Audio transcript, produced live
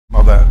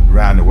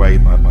ran away.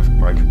 My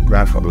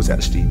grandfather was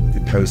actually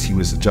deposed. He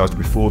was a judge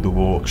before the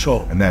war,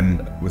 Sure. and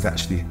then was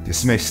actually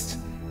dismissed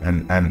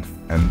and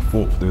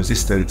fought for the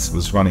resistance,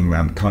 was running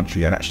around the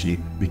country and actually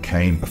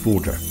became a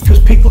forger. Because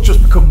people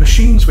just become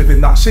machines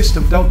within that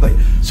system, don't they?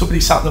 Somebody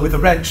sat there with a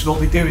wrench and all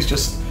they do is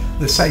just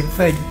the same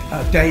thing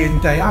day in,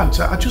 day out.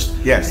 It just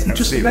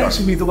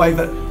amazes me the way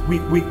that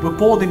we're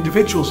born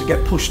individuals who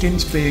get pushed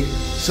into being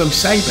so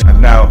same. I've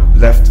now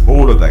left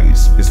all of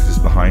those businesses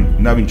behind,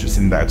 no interest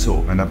in that at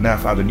all, and I've now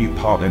found a new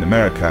partner in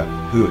America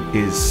who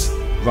is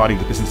running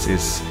the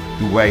businesses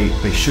the way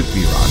they should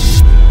be run.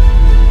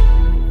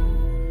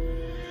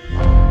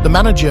 The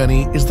Manna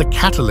journey is the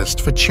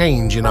catalyst for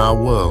change in our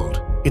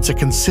world. It's a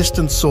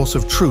consistent source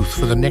of truth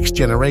for the next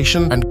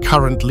generation and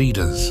current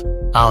leaders.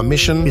 Our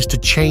mission is to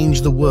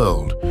change the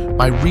world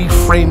by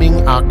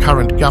reframing our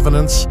current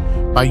governance,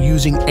 by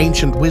using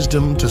ancient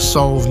wisdom to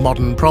solve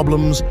modern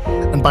problems,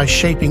 and by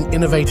shaping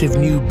innovative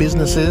new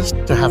businesses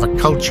to have a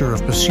culture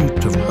of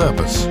pursuit of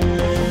purpose.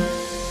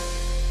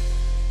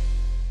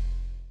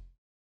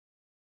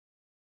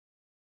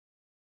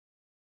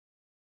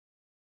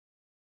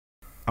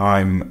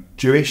 I'm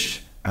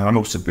Jewish and I'm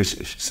also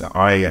British. So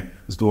I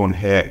was born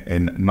here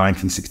in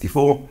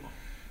 1964.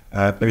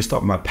 Let me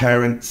start with my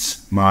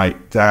parents. My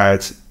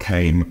dad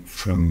came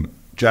from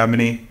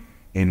Germany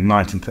in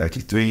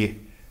 1933.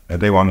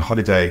 They were on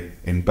holiday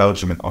in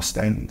Belgium in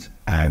Ostend,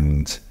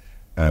 and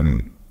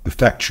the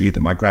factory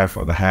that my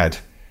grandfather had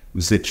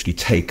was literally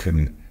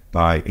taken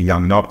by a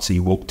young Nazi. He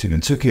walked in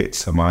and took it.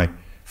 So my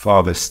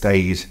father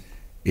stayed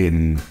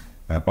in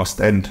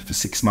Ostend for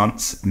 6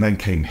 months and then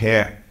came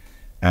here.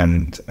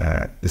 And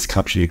this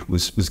country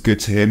was good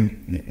to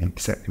him.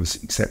 He was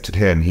accepted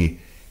here, and he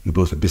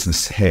built a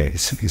business here.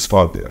 His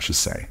father did, I should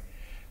say.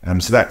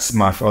 So that's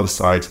my father's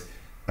side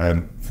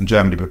from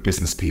Germany, but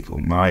business people.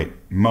 My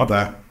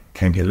mother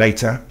came here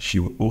later. She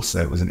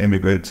also was an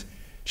immigrant.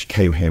 She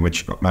came here when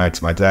she got married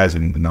to my dad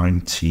in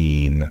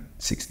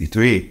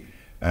 1963.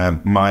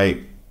 My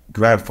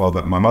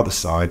grandfather, my mother's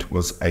side,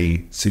 was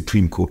a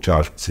Supreme Court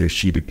judge. So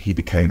he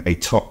became a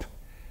top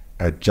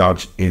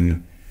judge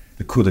in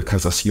the Cour de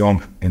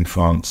Cassation in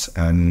France,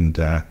 and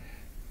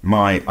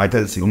my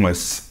identity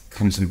almost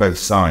comes from both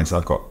sides.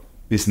 I've got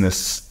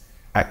business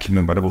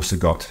acumen, but I've also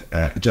got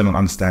a general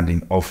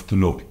understanding of the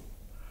law.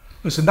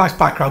 It's a nice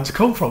background to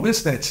come from,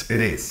 isn't it?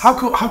 It is. How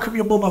come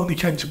your mum only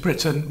came to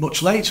Britain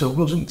much later?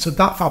 Wasn't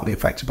that family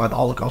affected by the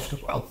Holocaust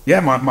as well?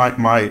 Yeah, my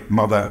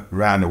mother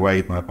ran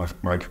away. My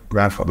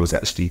grandfather was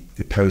actually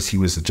deposed. He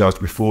was a judge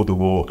before the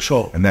war,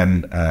 sure, and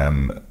then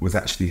was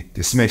actually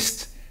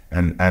dismissed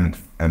and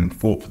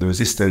fought for the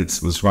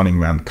resistance, was running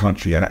around the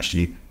country and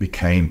actually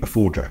became a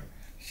forger.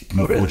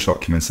 Forged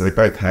documents. So they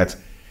both had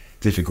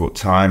difficult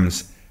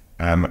times.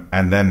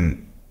 And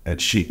then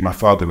my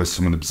father was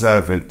from an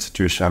observant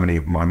Jewish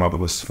family. My mother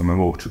was from a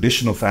more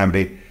traditional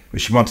family,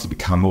 but she wanted to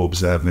become more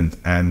observant,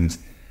 and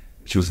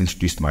she was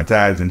introduced to my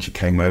dad, and she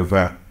came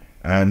over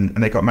and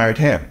they got married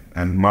here.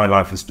 And my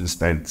life has been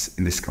spent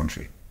in this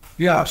country.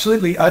 Yeah,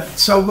 absolutely.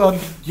 So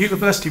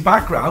university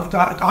background,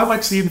 I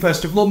went to the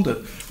University of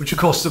London, which of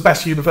course is the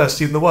best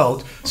university in the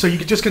world. So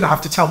you're just going to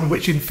have to tell me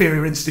which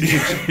inferior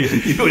institution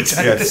you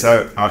attended. Yeah,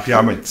 so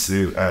I went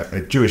to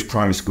a Jewish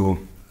primary school,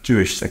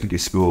 Jewish secondary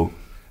school,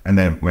 and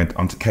then went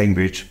on to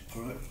Cambridge.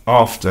 Right.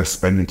 After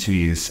spending 2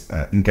 years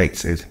in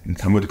Gateshead, in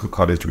Talmudical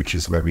College, which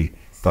is where we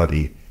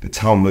study the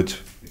Talmud.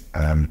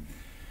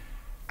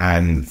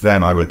 And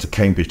then I went to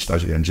Cambridge to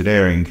study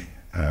engineering,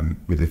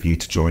 with a view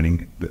to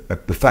joining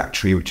the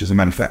factory, which is a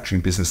manufacturing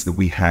business that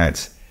we had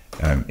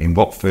in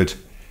Watford.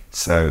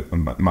 So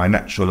my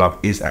natural love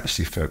is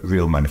actually for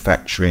real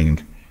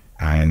manufacturing,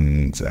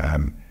 and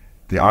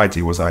the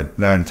idea was I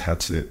learned how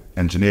to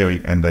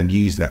engineering and then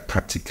use that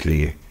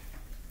practically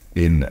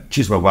in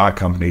Chiswell Wire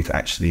Company to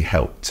actually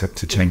help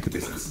to change the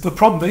business. The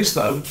problem is,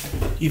 though,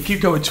 if you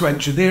go into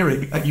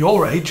engineering at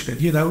your age,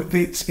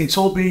 it's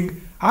all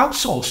being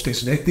outsourced,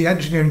 isn't it? The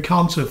engineering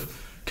can't have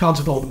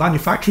all the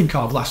manufacturing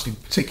can't have lasted a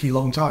particularly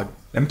long time.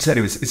 Let me tell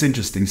you, it's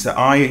interesting. So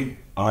I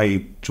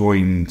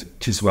joined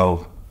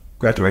Chiswell,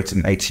 graduated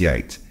in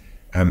 '88,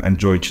 and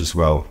joined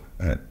Chiswell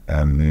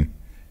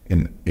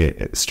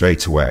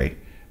straight away.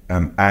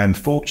 And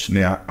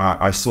fortunately,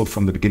 I saw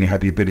from the beginning I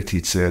had the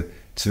ability to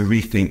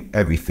rethink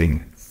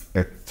everything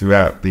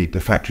throughout the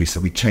factory. So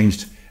we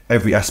changed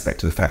every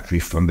aspect of the factory,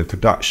 from the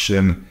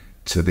production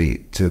to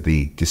the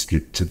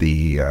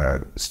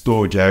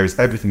storage areas.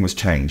 Everything was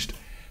changed.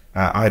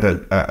 I had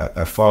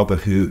a father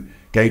who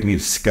gave me the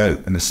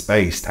scope and the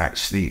space to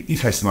actually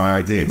test my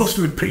ideas. You must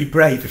have been pretty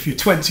brave if you're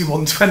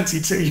 21,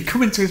 22. You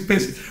come into his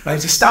business, right,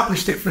 he's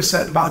established it for a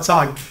certain amount of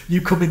time.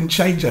 You come in and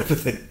change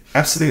everything.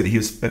 Absolutely.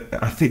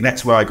 I think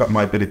that's where I got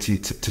my ability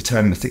to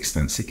turn the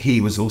sixpence.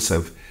 He was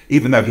also,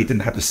 even though he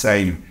didn't have the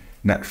same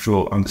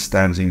natural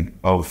understanding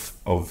of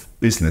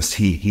business,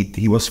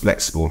 he was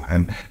flexible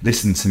and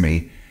listened to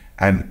me.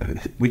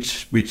 And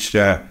which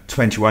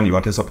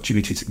 21-year-old has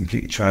opportunity to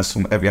completely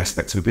transform every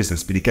aspect of a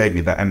business. But he gave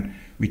me that, and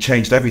we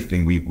changed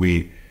everything.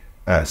 We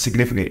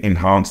significantly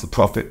enhanced the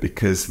profit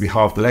because we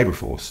halved the labour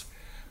force.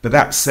 But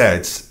that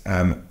said,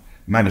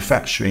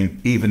 manufacturing,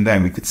 even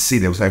then we could see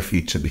there was no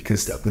future,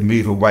 because the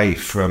move away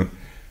from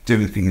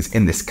doing things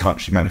in this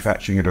country,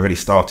 manufacturing had already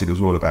started. It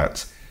was all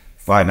about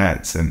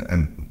finance,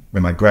 and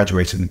when I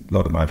graduated, a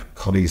lot of my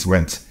colleagues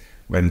went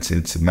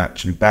into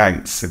merchant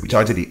banks, which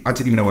I didn't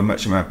even know what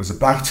merchant bank was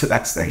about at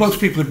that stage. Most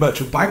people in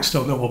merchant banks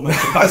don't know what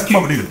merchant banks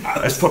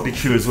that's probably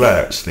true as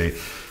well, actually.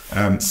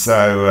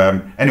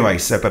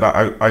 But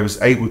I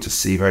was able to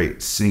see very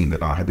soon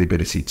that I had the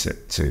ability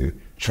to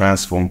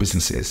transform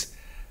businesses,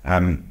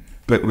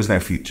 but there was no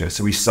future.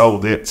 So we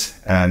sold it,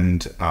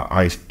 and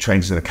I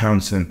trained as an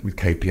accountant with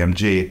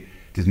KPMG,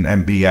 did an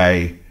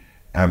MBA,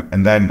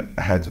 and then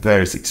had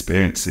various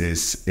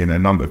experiences in a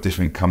number of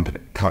different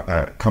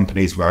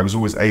companies where I was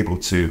always able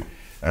to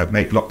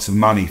make lots of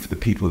money for the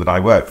people that I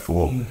worked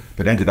for,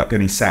 but ended up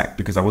getting sacked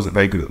because I wasn't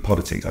very good at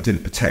politics. I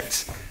didn't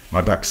protect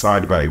my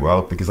backside very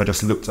well because I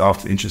just looked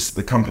after the interests of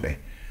the company.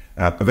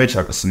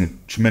 Eventually I got some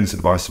tremendous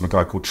advice from a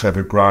guy called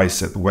Trevor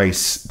Grice at the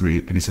Waste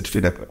Group, and he said,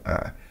 Philip,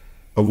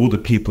 of all the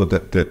people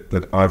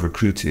that I've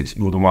recruited,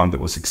 you're the one that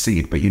will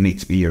succeed, but you need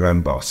to be your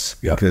own boss,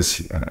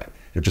 because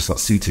you're just not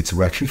suited to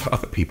working for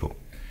other people.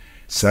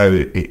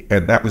 So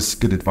that was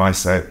good advice.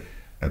 So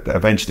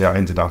eventually I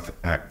ended up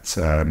at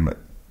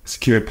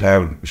Secure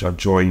Player, which I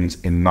joined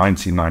in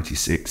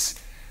 1996.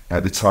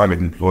 At the time, it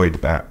employed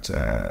about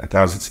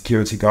 1,000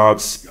 security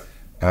guards.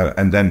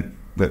 And then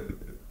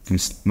from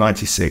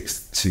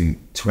 96 to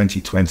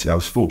 2020, I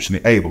was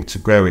fortunately able to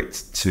grow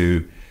it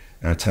to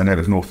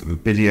turnover north of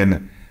 $1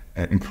 billion,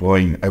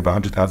 employing over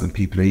 100,000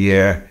 people a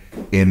year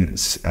in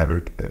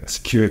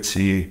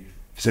security,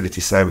 facility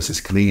services,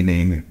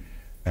 cleaning,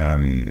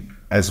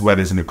 as well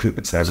as in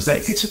recruitment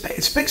services. It's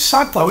a bit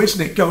sad though,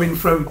 isn't it, going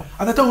from,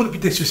 and I don't want to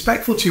be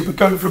disrespectful to you, but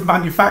going from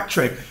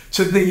manufacturing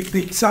to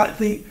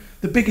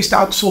the biggest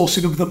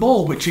outsourcing of them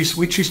all, which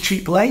is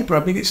cheap labour.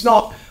 I mean, it's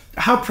not.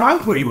 How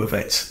proud were you of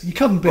it? You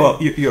couldn't be.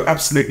 Well, you're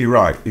absolutely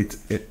right.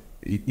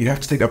 You have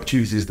to take the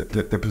opportunities that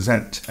they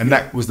present, and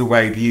that was the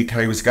way the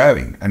UK was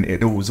going. And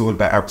it was all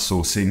about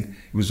outsourcing.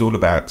 It was all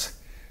about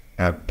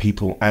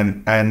people.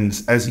 And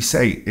as you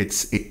say,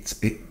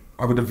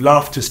 I would have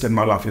loved to spend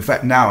my life. In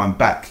fact, now I'm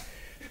back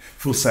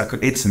full circle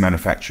into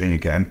manufacturing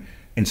again,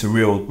 into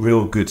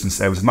real goods and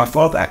services. My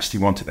father actually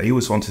wanted that. He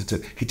always wanted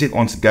to. He didn't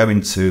want to go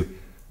into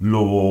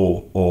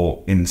law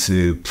or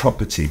into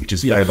property, which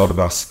is where a lot of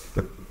us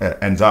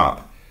end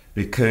up,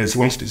 because he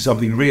wants to do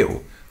something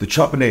real. The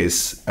trouble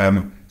is,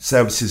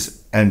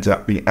 services end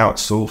up being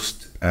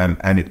outsourced,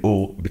 and it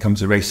all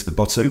becomes a race to the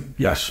bottom.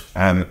 Yes.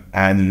 And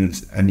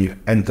you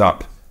end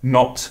up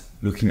not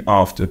looking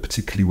after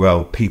particularly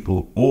well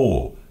people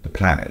or the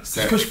planet.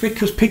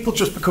 Because people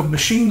just become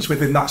machines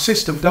within that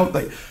system, don't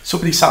they?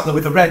 Somebody sat there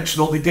with a wrench,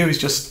 and all they do is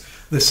just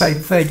the same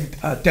thing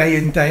day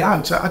in, day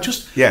out. It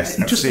just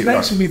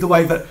amazes me the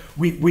way that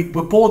we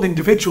were born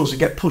individuals and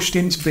get pushed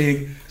into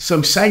being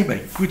so samey.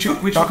 Which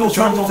Because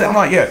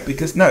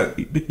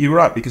you're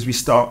right, because we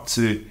start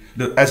to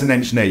look, as an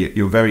engineer,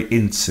 you're very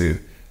into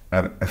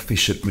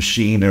efficient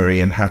machinery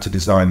and how to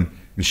design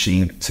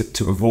machine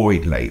to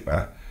avoid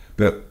labour.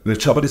 But the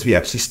trouble is, we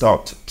actually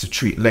start to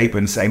treat labour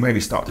in the same way. We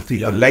start to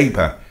think that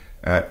labour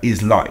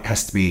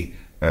has to be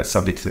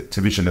subject to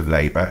division of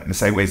labour in the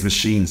same way as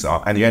machines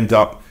are, and you end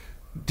up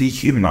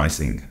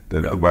dehumanising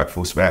the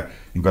workforce, where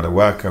you've got a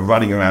worker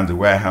running around the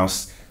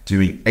warehouse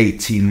doing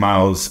 18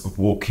 miles of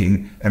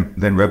walking and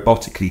then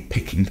robotically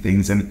picking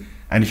things, and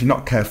if you're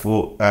not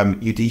careful,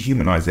 you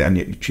dehumanise it and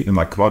you treat them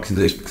like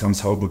commodities. It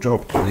becomes a horrible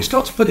job. It's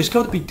got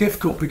to be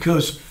difficult,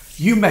 because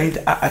you made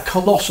a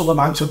colossal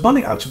amount of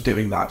money out of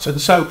doing that. And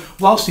so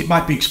whilst it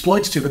might be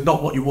exploitative and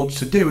not what you want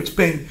to do, it's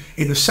been,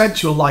 in a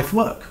sense, your life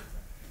work.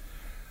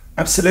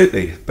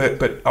 Absolutely.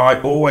 But I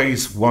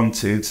always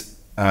wanted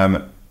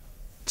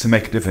to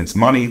make a difference.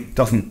 Money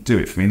doesn't do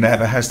it for me,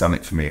 never has done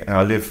it for me. And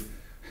I live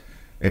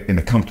in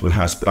a comfortable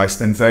house, but I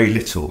spend very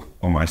little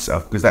on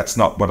myself, because that's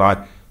not what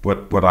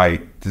I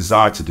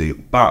desire to do.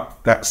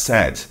 But that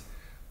said,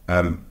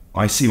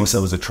 I see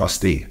myself as a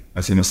trustee.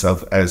 I see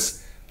myself as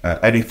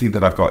anything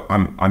that I've got.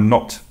 I'm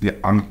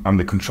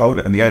the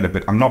controller and the owner,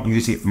 but I'm not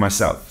using it for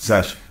myself.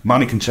 So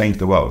money can change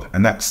the world,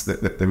 and that's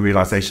the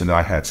realization that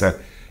I had. So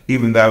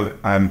even though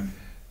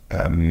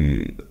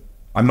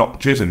I'm not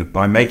driven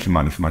by making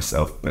money for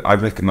myself, but I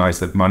recognise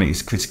that money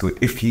is critical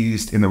if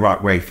used in the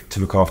right way to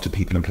look after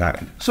people and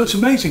planet. So it's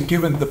amazing,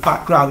 given the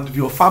background of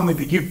your family,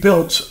 that you've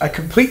built a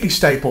completely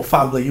stable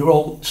family. You're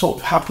all sort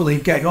of happily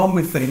getting on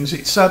with things.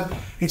 It's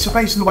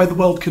amazing the way the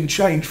world can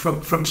change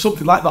from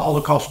something like the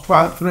Holocaust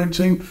through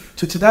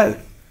to today.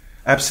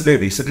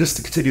 Absolutely. So just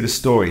to continue the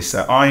story,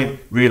 so I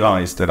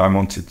realised that I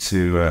wanted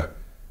to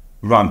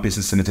run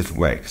business in a different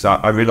way, because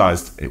I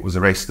realised it was a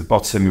race to the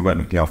bottom. We weren't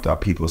looking after our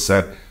people.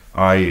 So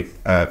I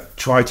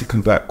tried to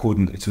convert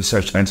Cordon into a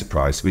social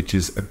enterprise, which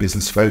is a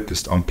business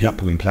focused on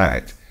people and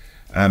planet.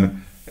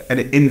 An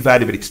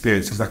invaluable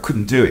experience, because I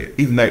couldn't do it.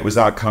 Even though it was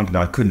our company,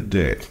 I couldn't do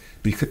it.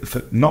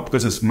 Not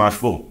because it's my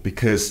fault,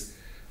 because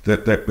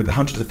with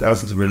hundreds of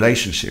thousands of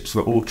relationships,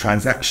 we're all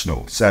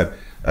transactional. So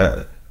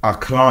our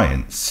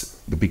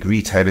clients, the big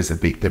retailers, the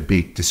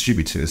big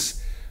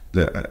distributors,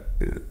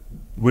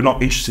 were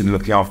not interested in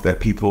looking after their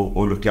people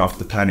or looking after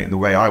the planet in the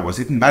way I was.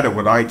 It didn't matter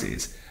what I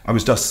did. I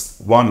was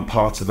just one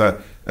part of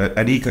an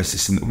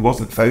ecosystem that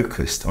wasn't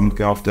focused on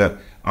looking after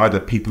either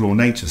people or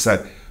nature.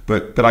 So,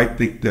 but I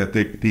think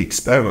the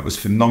experiment was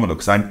phenomenal,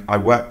 because I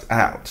worked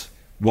out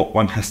what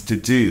one has to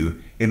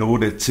do in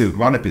order to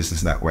run a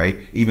business that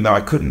way, even though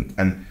I couldn't.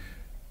 And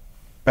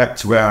back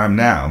to where I am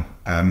now,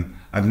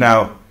 I've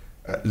now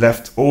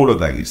left all of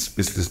those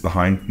businesses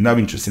behind, no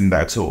interest in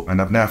that at all. And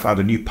I've now found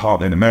a new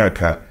partner in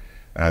America,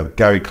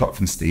 Gary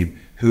Klopfenstein,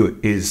 who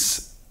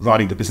is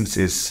running the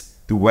businesses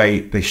the way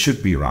they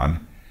should be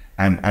run.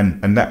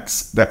 And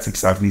that's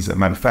exciting. These are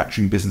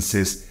manufacturing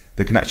businesses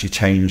that can actually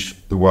change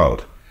the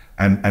world.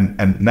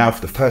 And now,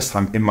 for the first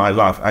time in my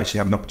life, I actually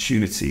have an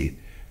opportunity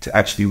to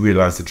actually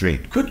realise the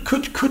dream.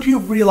 Could you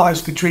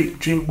realise the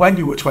dream when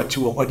you were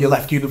 21, when you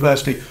left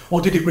university, or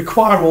did it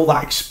require all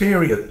that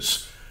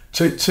experience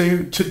to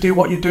do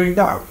what you're doing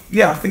now?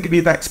 Yeah, I think it'd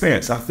be that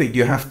experience. I think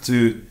you have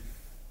to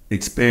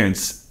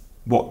experience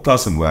what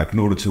doesn't work in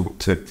order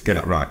to get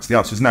it right. So the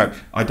answer is no.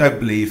 I don't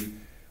believe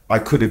I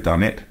could have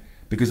done it,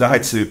 because I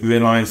had to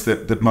realise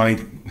that money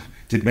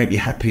did make me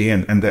happy,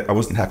 and that I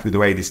wasn't happy with the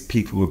way these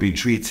people were being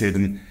treated.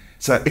 And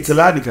so it's a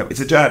learning curve. It's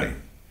a journey.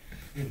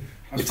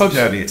 It's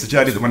a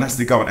journey that one has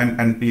to go on,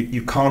 and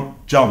you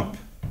can't jump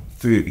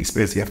through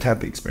experience. You have to have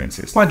the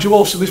experiences. Mind you,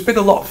 also there's been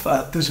a lot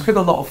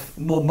of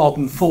more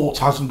modern thought,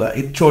 hasn't there,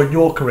 during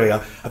your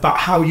career, about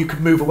how you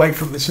can move away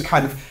from this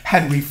kind of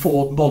Henry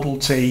Ford Model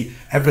T,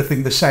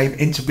 everything the same,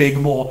 into being a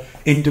more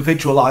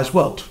individualised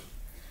world.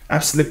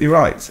 Absolutely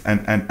right,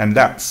 and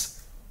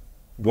that's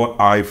what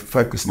I've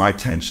focused my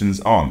attentions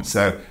on.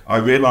 So I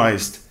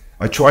realised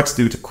I tried to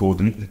do it at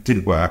Corden, it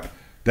didn't work.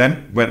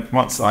 Then,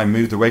 once I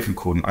moved away from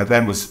Corden, I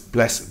then was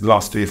blessed the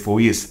last 3 or 4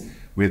 years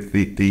with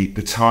the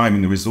time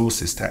and the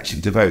resources to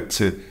actually devote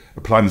to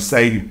applying the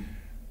same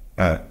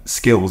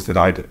skills that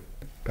I'd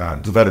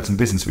developed in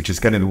business, which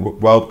is getting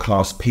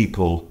world-class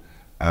people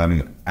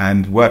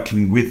and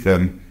working with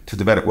them to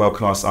develop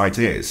world-class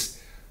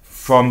ideas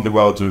from the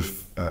world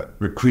of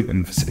recruitment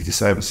and facility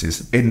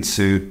services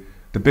into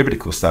the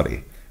biblical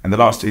study. And the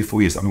last 3 or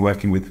 4 years, I've been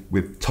working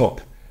with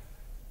top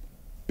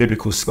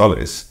biblical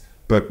scholars.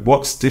 But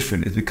what's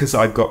different is because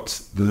I've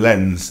got the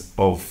lens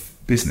of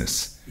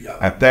business.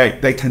 Yeah.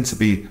 They tend to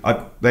be.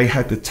 They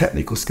had the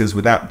technical skills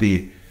without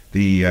the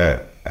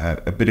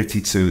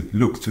ability to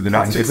look through the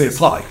lens of business.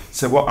 Apply.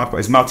 So what I've got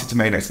is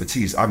multi-domain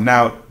expertise. I've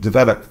now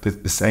developed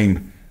the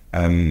same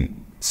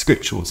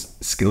scriptural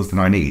skills that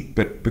I need,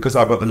 but because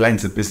I've got the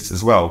lens of business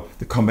as well,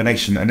 the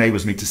combination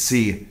enables me to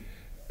see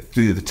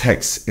through the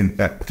text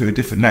through a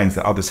different lens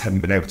that others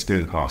haven't been able to do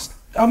in the past.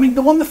 I mean,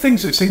 one of the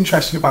things that's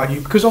interesting about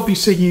you, because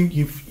obviously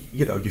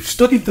you've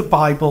studied the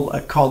Bible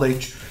at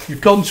college,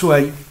 you've gone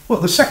to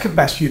the second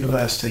best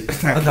university.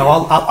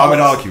 I would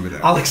argue with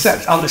that. I'll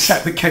accept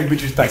that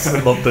Cambridge is better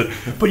than London.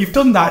 But you've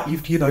done that.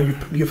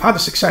 You've had a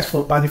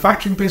successful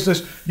manufacturing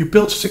business. You've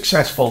built a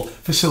successful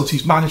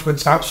facilities management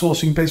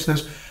outsourcing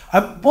business.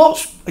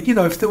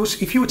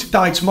 If you were to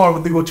die tomorrow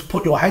and they were to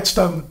put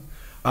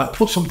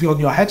something on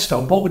your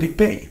headstone, what would it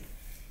be?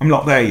 I'm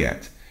not there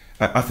yet.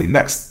 I think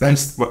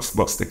that's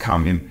what's to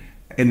come.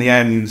 In the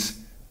end,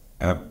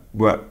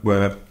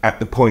 we're at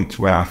the point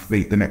where I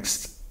think the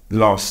next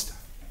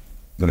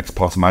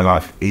part of my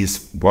life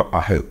is what I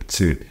hope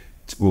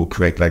will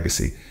create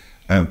legacy.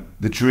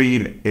 The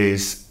dream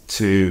is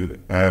to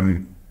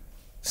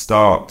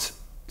start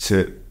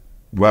to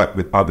work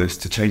with others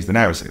to change the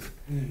narrative.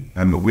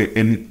 We're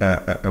in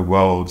a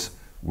world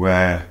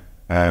where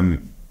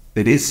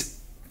it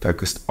is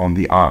focused on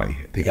the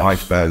eye,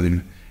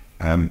 iPhone.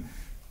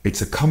 It's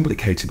a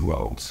complicated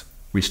world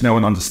which no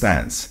one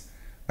understands.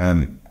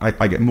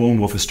 I get more and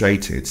more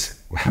frustrated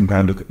when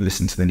I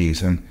listen to the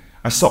news, and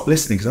I stop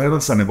listening because I don't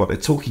understand what they're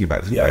talking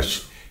about.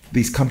 Yes.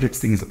 These complex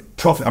things,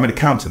 profit. I'm an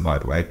accountant, by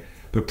the way,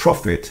 but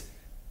profit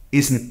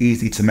isn't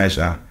easy to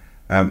measure,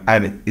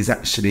 and it is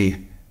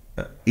actually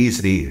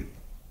easily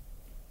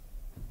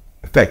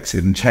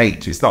affected and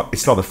changed. It's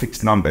not a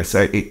fixed number,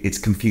 so it's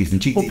confusing.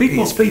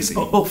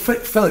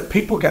 Philip,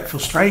 people get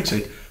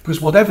frustrated because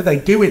whatever they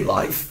do in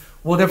life,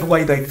 whatever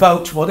way they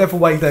vote, whatever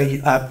way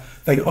they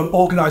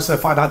organise their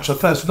financial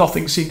affairs,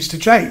 nothing seems to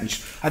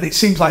change, and it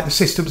seems like the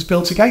system's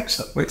built against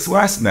them. Well, it's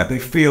worse than that. They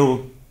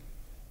feel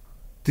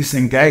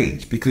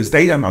disengaged because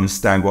they don't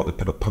understand what the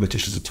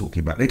politicians are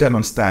talking about. They don't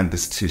understand the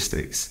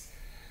statistics.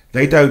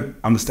 They don't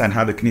understand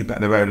how they can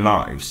impact their own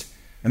lives,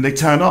 and they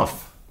turn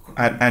off.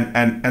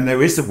 And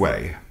there is a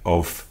way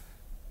of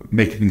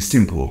making things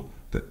simple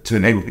to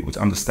enable people to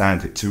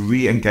understand it, to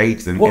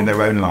re-engage them in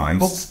their own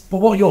lives.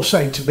 But what you're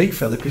saying to me,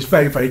 Philip, is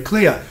very, very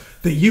clear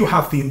that you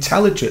have the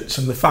intelligence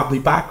and the family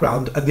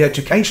background and the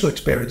educational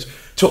experience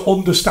to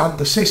understand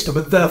the system,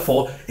 and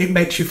therefore it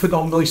makes you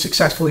phenomenally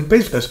successful in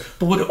business.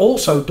 But what it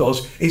also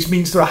does is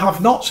means there are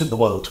have-nots in the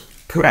world.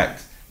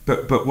 Correct.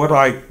 But what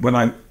I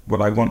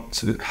want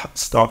to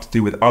start to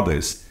do with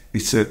others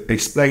is to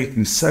explain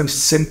things so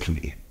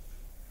simply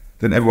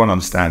that everyone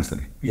understands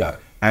them. Yeah.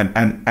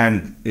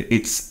 And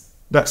it's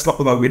that's not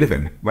the world we live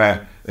in,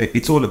 where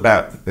it's all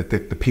about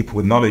the people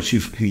with knowledge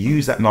who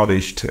use that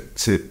knowledge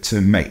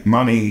to make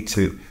money,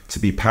 to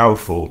be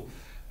powerful,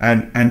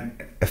 and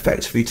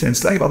effectively to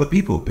enslave other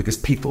people, because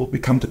people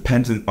become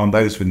dependent on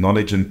those with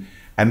knowledge. And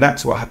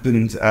that's what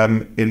happened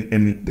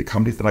in the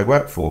companies that I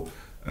work for.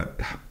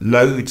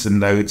 Loads and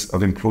loads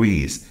of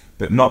employees,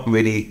 but not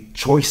really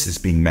choices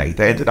being made.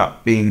 They ended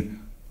up being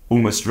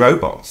almost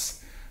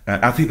robots.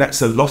 I think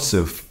that's a lot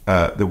of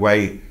the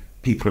way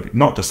people,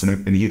 not just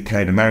in the UK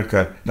and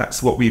America,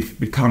 that's what we've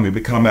become. We've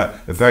become a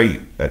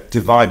very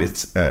divided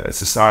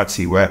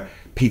society where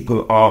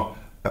people are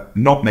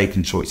not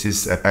making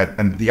choices.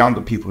 And the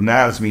younger people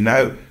now, as we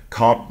know,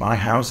 can't buy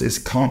houses,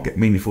 can't get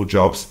meaningful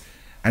jobs.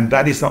 And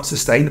that is not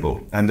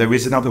sustainable. And there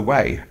is another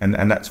way. And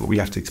that's what we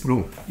have to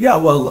explore. Yeah,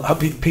 well, I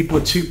mean, people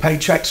are 2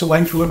 paychecks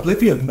away from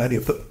oblivion, many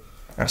of them.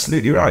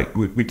 Absolutely right.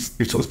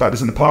 We've talked about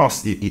this in the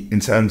past in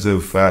terms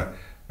of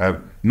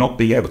not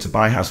being able to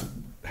buy a house.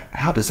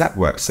 How does that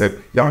work? So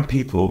young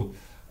people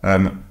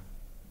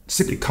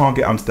simply can't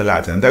get onto the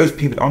ladder. And those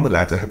people on the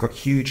ladder have got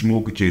huge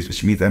mortgages,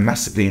 which means they're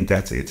massively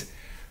indebted.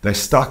 They're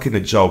stuck in a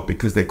job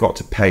because they've got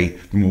to pay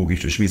the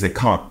mortgage, which means they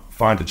can't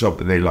find a job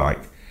that they like.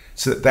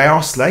 So they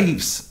are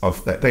slaves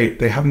of that.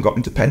 They haven't got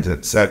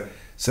independence.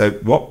 So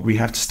what we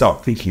have to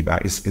start thinking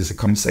about is a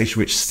conversation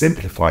which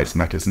simplifies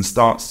matters and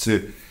starts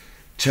to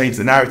change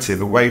the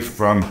narrative away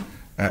from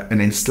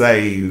an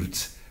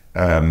enslaved,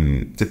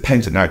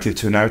 dependent narrative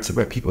to a narrative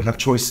where people have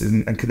choices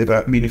and can live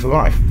a meaningful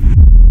life.